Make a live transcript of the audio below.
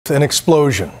an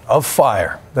explosion of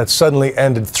fire that suddenly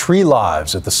ended 3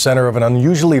 lives at the center of an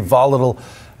unusually volatile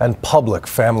and public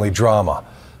family drama.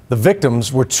 The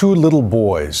victims were 2 little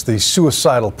boys. The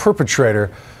suicidal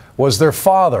perpetrator was their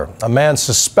father, a man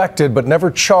suspected but never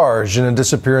charged in the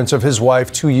disappearance of his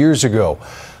wife 2 years ago.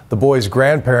 The boys'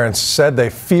 grandparents said they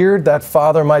feared that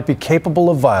father might be capable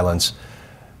of violence,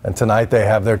 and tonight they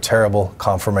have their terrible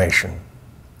confirmation.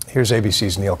 Here's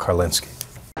ABC's Neil Karlinski.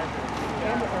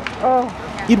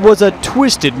 It was a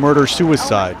twisted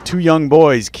murder-suicide. 2 young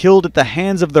boys killed at the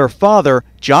hands of their father,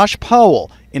 Josh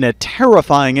Powell, in a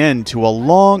terrifying end to a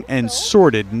long and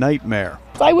sordid nightmare.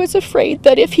 I was afraid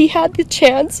that if he had the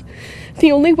chance,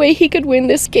 the only way he could win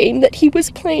this game that he was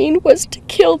playing was to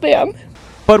kill them.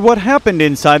 But what happened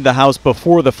inside the house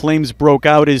before the flames broke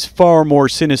out is far more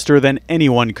sinister than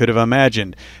anyone could have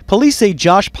imagined. Police say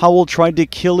Josh Powell tried to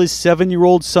kill his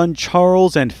 7-year-old son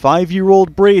Charles and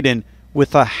 5-year-old Braden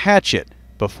with a hatchet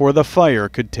before the fire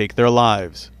could take their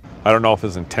lives. I don't know if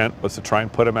his intent was to try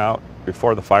and put him out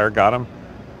before the fire got him,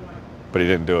 but he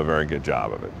didn't do a very good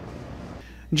job of it.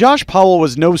 Josh Powell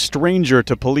was no stranger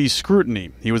to police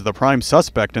scrutiny. He was the prime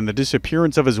suspect in the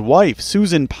disappearance of his wife,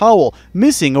 Susan Powell,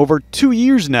 missing over 2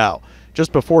 years now.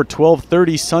 Just before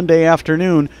 12:30 Sunday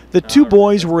afternoon, the 2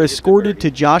 boys were escorted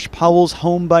to Josh Powell's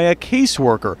home by a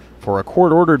caseworker for a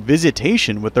court-ordered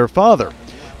visitation with their father.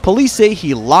 Police say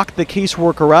he locked the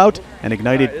caseworker out and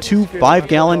ignited 2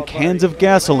 5-gallon cans of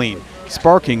gasoline,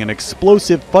 sparking an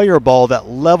explosive fireball that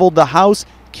leveled the house,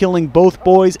 killing both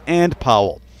boys and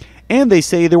Powell. And they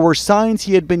say there were signs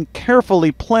he had been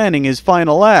carefully planning his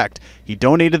final act. He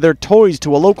donated their toys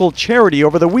to a local charity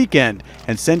over the weekend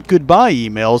and sent goodbye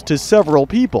emails to several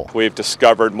people. We've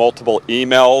discovered multiple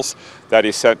emails that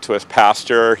he sent to his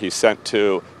pastor, he sent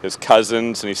to his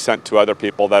cousins, and he sent to other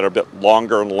people that are a bit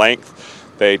longer in length.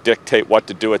 They dictate what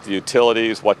to do with the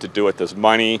utilities, what to do with his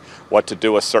money, what to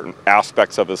do with certain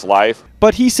aspects of his life.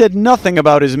 But he said nothing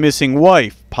about his missing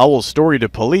wife. Powell's story to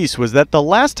police was that the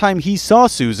last time he saw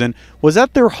Susan was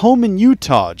at their home in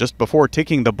Utah, just before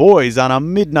taking the boys on a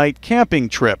midnight camping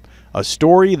trip, a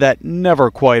story that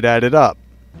never quite added up.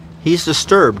 He's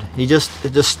disturbed. He just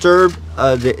disturbed.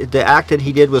 The act that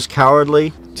he did was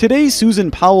cowardly. Today,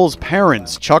 Susan Powell's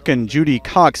parents, Chuck and Judy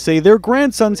Cox, say their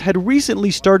grandsons had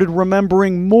recently started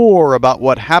remembering more about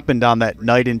what happened on that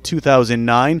night in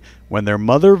 2009 when their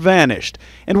mother vanished,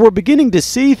 and were beginning to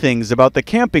see things about the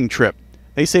camping trip.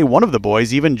 They say one of the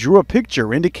boys even drew a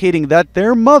picture indicating that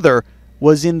their mother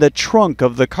was in the trunk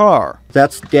of the car.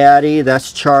 That's Daddy,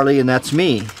 that's Charlie, and that's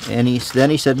me. And then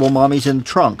he said, well, Mommy's in the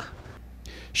trunk.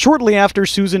 Shortly after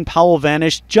Susan Powell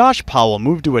vanished, Josh Powell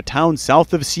moved to a town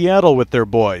south of Seattle with their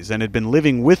boys and had been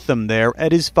living with them there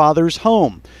at his father's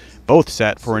home. Both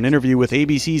sat for an interview with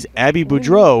ABC's Abby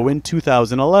Boudreau in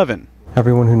 2011.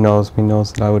 Everyone who knows me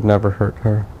knows that I would never hurt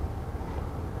her.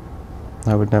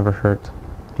 I would never hurt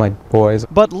my boys.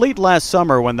 But late last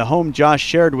summer, when the home Josh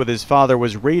shared with his father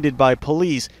was raided by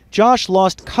police, Josh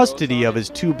lost custody of his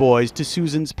 2 boys to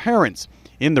Susan's parents.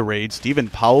 In the raid, Stephen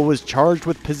Powell was charged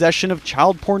with possession of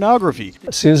child pornography.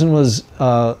 Susan was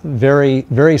very,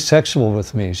 very sexual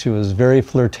with me. She was very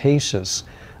flirtatious.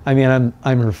 I mean,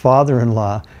 I'm her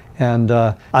father-in-law, and we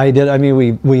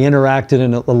interacted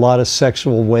in a lot of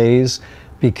sexual ways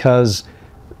because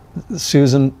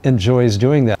Susan enjoys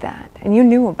doing that. And you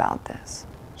knew about this.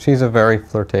 She's a very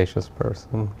flirtatious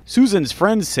person. Susan's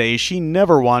friends say she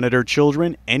never wanted her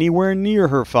children anywhere near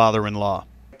her father-in-law.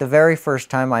 The very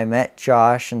first time I met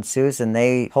Josh and Susan,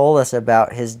 they told us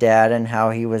about his dad and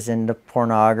how he was into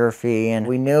pornography, and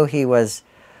we knew he was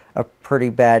a pretty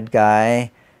bad guy,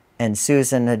 and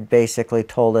Susan had basically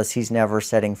told us he's never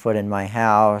setting foot in my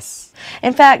house.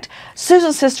 In fact,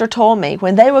 Susan's sister told me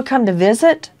when they would come to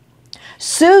visit,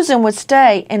 Susan would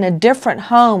stay in a different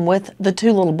home with the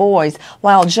 2 little boys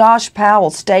while Josh Powell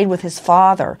stayed with his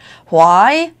father.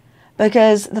 Why?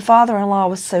 Because the father-in-law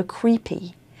was so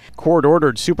creepy.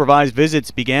 Court-ordered supervised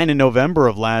visits began in November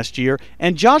of last year,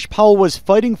 and Josh Powell was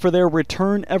fighting for their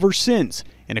return ever since.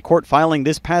 In a court filing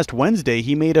this past Wednesday,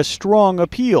 he made a strong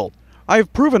appeal.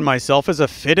 "I've proven myself as a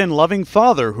fit and loving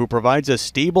father who provides a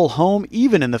stable home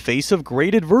even in the face of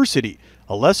great adversity.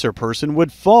 A lesser person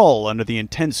would fall under the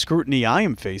intense scrutiny I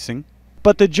am facing."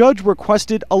 But the judge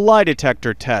requested a lie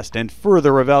detector test and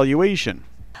further evaluation.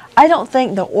 I don't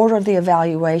think the order of the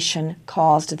evaluation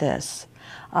caused this.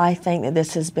 I think that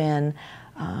this has been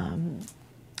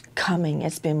coming.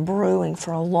 It's been brewing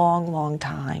for a long, long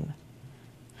time.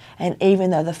 And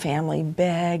even though the family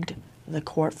begged the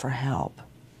court for help,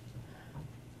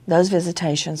 those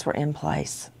visitations were in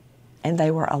place and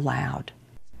they were allowed.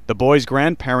 The boys'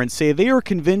 grandparents say they are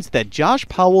convinced that Josh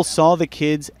Powell saw the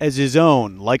kids as his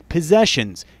own, like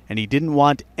possessions, and he didn't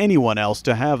want anyone else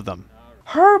to have them.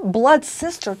 Her blood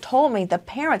sister told me the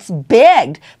parents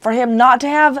begged for him not to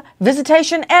have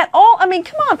visitation at all. I mean,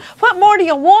 come on, what more do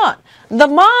you want? The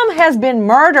mom has been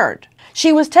murdered.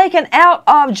 She was taken out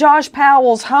of Josh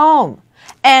Powell's home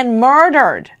and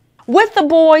murdered with the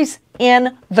boys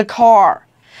in the car.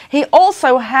 He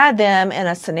also had them in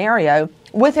a scenario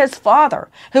with his father,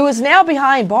 who is now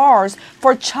behind bars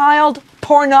for child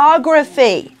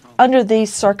pornography. Under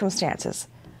these circumstances,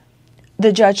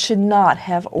 the judge should not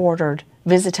have ordered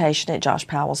visitation at Josh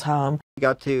Powell's home. We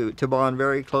got to bond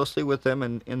very closely with them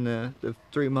in the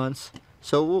 3 months,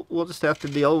 so we'll just have to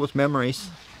deal with memories.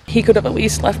 He could have at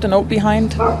least left a note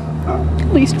behind,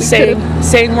 At least we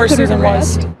saying where put her to Susan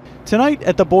was. rest. Tonight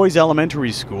at the boys'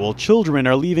 elementary school, children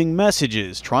are leaving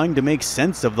messages trying to make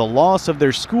sense of the loss of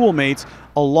their schoolmates,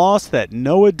 a loss that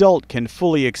no adult can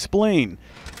fully explain.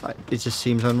 It just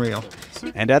seems unreal.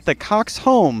 And at the Cox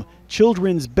home,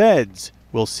 children's beds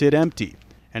will sit empty.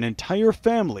 An entire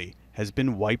family has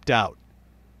been wiped out.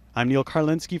 I'm Neil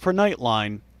Karlinski for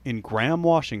Nightline in Graham,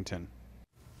 Washington.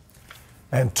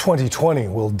 And 2020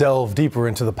 will delve deeper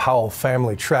into the Powell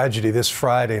family tragedy this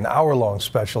Friday, an hour-long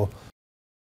special